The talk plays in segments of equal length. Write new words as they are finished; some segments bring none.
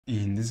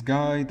In this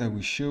guide, I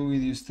will show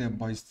you step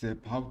by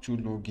step how to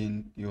log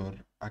in your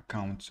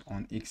account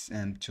on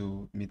XM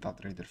to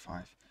MetaTrader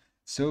 5.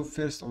 So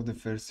first of the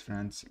first,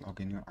 friends, log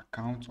in your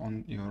account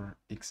on your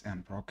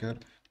XM broker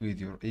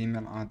with your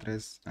email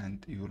address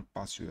and your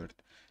password.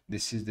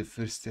 This is the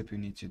first step you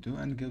need to do,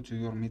 and go to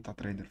your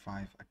MetaTrader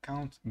 5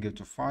 account, go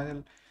to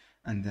file,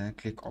 and then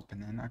click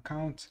open an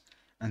account,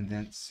 and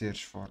then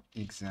search for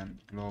XM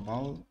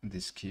Global,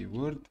 this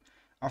keyword.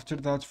 After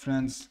that,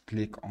 friends,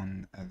 click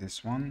on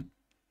this one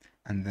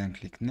and then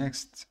click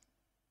next.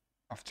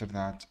 After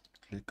that,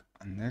 click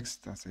on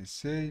next, as I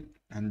say,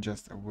 and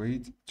just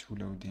await to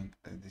loading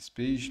this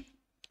page.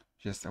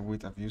 Just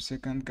await a few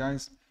seconds,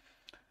 guys.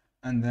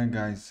 And then,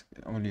 guys,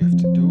 all you have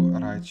to do,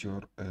 write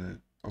your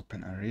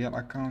open a real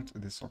account,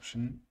 this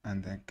option,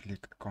 and then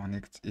click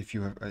connect. If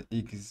you have an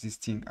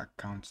existing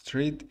account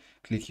trade,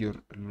 click your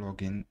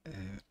login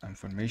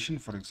information.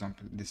 For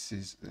example, this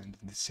is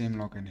the same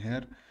login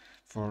here.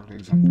 For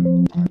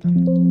example,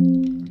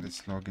 Adam,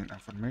 this login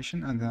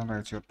information, and then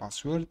write your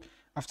password.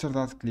 After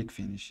that, click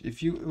finish.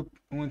 If you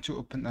want to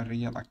open a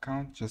real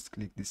account, just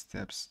click these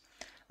steps.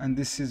 And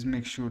this is,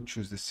 make sure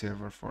choose the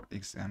server for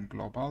XM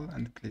Global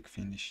and click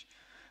finish.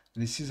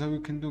 This is how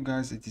you can do,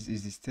 guys. It is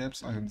easy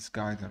steps. I hope this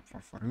guide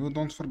helpful for you.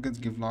 Don't forget to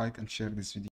give like and share this video.